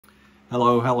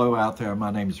Hello out there.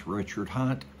 My name is Richard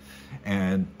Hunt,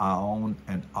 and I own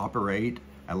and operate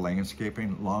a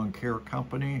landscaping lawn care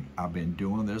company. I've been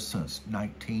doing this since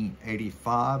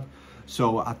 1985.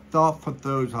 So I thought for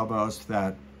those of us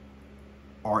that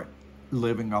are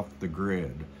living off the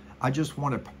grid, I just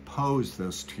want to propose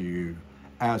this to you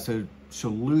as a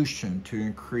solution to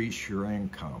increase your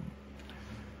income.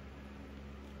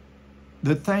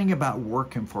 The thing about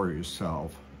working for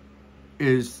yourself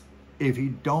is if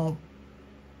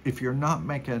you're not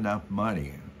making enough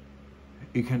money,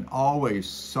 you can always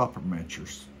supplement your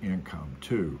income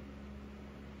too.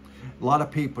 A lot of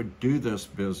people do this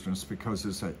business because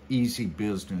it's an easy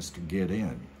business to get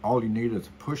in. All you need is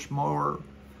a push mower,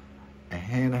 a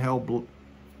handheld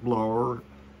blower,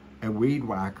 a weed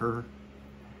whacker,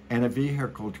 and a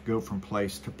vehicle to go from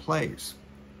place to place.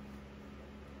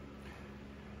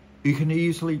 You can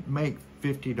easily make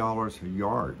 $50 a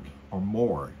yard or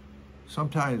more,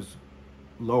 sometimes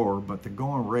lower, but the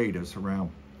going rate is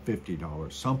around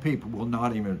 $50. Some people will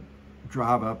not even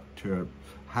drive up to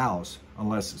a house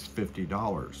unless it's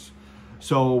 $50.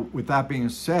 So with that being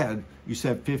said, you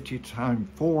said 50 times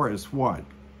 4 is what?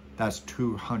 That's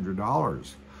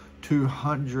 $200.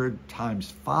 200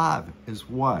 times 5 is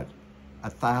what?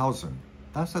 1,000.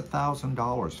 That's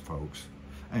 $1,000, folks.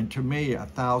 And to me,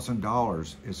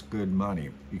 $1,000 is good money.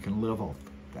 You can live off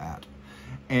that.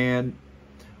 And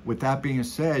with that being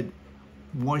said,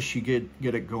 once you get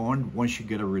it going, once you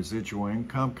get a residual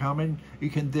income coming, you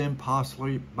can then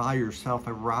possibly buy yourself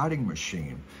a riding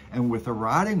machine. And with a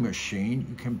riding machine,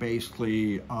 you can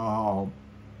basically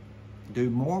do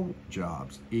more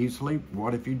jobs easily.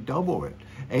 What if you double it?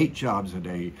 8 jobs a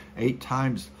day. 8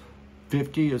 times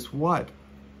 50 is what?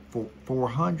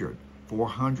 400.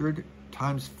 400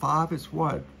 times 5 is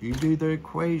what? You do the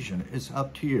equation. It's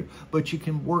up to you. But you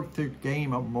can work the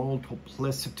game of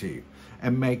multiplicity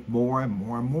and make more and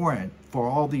more and more. And for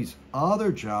all these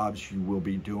other jobs you will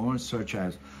be doing, such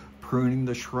as pruning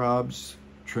the shrubs,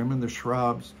 trimming the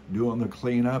shrubs, doing the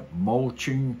cleanup,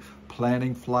 mulching,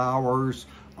 planting flowers,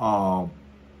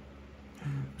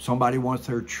 somebody wants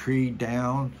their tree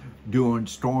down, doing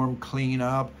storm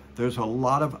cleanup. There's a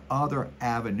lot of other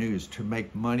avenues to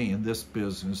make money in this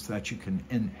business that you can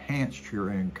enhance your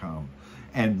income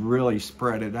and really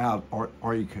spread it out.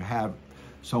 Or you could have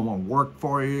someone work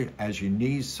for you as you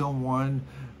need someone,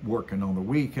 working on the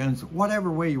weekends, whatever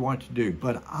way you want to do.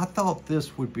 But I thought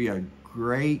this would be a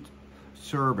great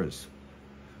service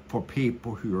for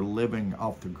people who are living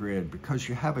off the grid, because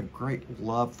you have a great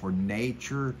love for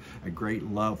nature, a great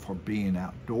love for being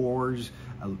outdoors,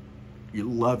 you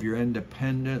love your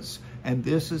independence, and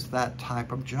this is that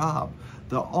type of job.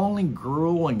 The only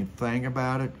grueling thing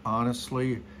about it,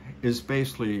 honestly, is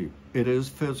basically it is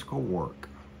physical work.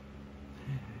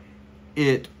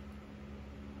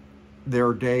 There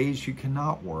are days you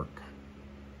cannot work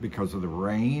because of the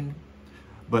rain,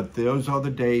 but those other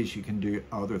days you can do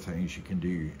other things. You can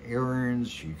do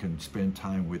errands, you can spend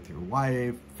time with your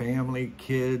wife, family,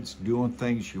 kids, doing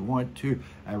things you want to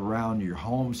around your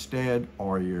homestead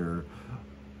or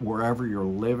wherever you're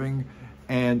living.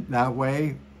 And that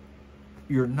way,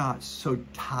 you're not so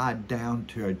tied down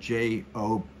to a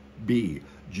job,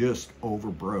 just over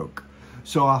broke.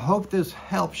 So I hope this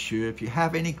helps you. If you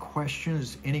have any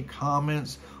questions, any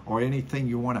comments, or anything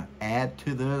you want to add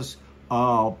to this,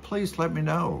 please let me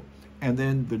know. And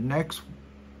then the next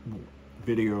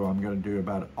video I'm going to do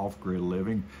about off-grid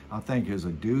living, I think is a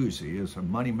doozy, is a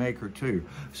money maker too.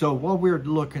 So what we're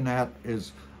looking at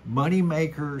is money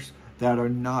makers that are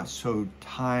not so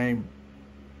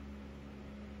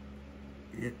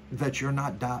that you're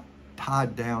not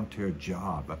tied down to a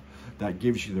job that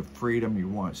gives you the freedom you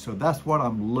want. So that's what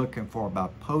I'm looking for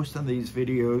about posting these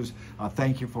videos. I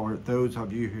thank you for those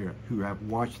of you who have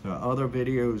watched the other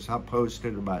videos I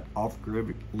posted about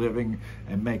off-grid living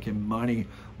and making money.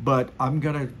 But I'm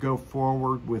gonna go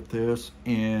forward with this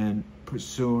in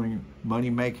pursuing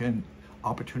money-making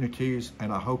opportunities,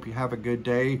 and I hope you have a good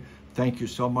day. Thank you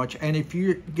so much. And if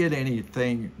you get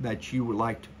anything that you would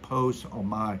like to post on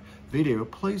my video,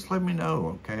 please let me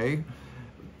know, okay?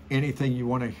 Anything you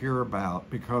want to hear about,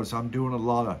 because I'm doing a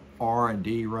lot of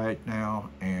R&D right now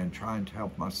and trying to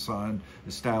help my son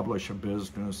establish a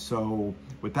business. So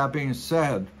with that being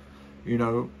said, you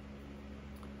know,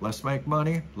 let's make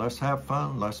money, let's have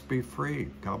fun, let's be free.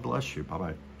 God bless you.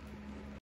 Bye-bye.